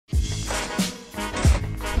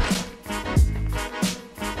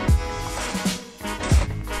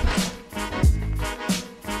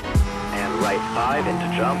dive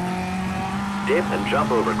into jump, dip and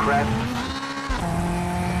jump over crest,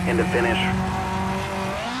 into finish.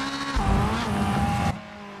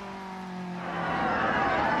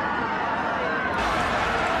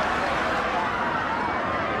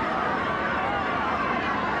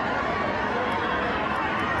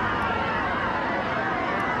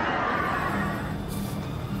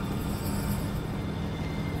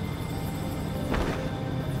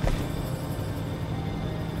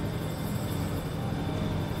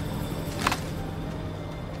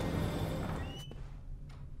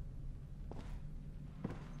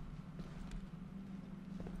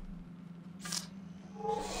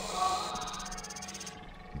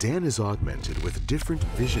 Dan is augmented with different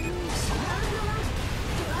vision aids.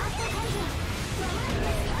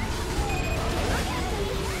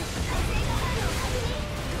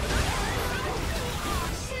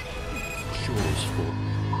 Sure is full.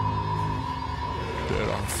 There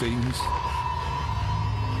are things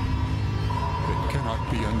that cannot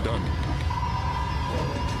be undone.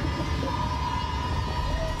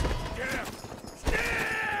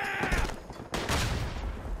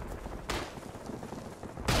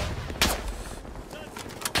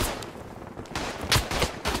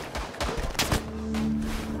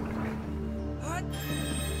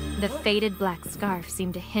 The faded black scarf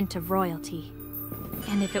seemed a hint of royalty.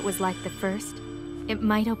 And if it was like the first, it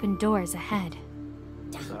might open doors ahead.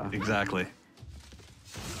 Exactly.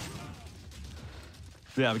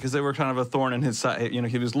 Yeah, because they were kind of a thorn in his side. You know,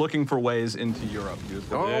 he was looking for ways into Europe. He was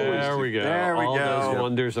there we go. There we All go. those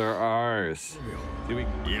wonders are ours.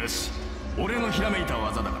 Yes. 俺のひらめいた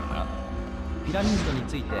技だからな。ピラミッドに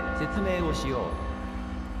ついて説明をしよう。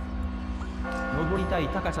登りたい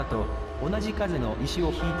高さと同じ数の石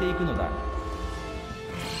を引いていくのだ。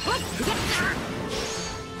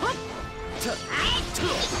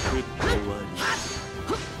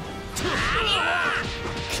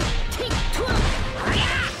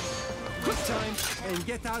And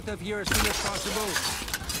get out of here as soon as possible.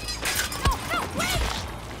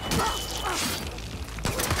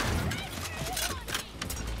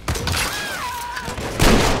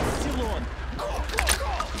 Still on.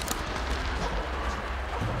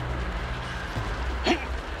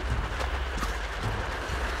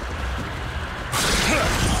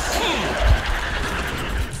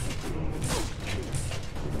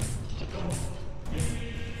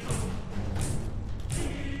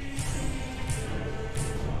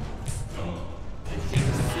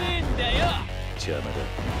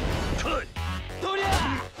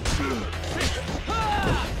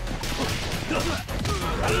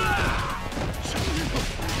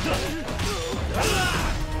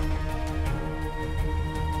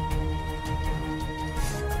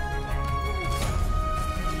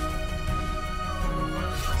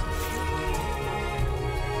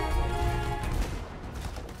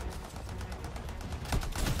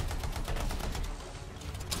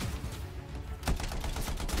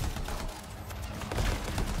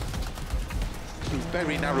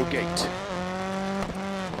 Very narrow gate.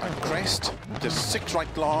 And crest, just 6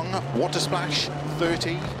 right long, water splash,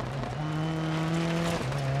 30.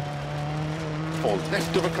 Or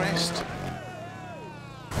left of a crest,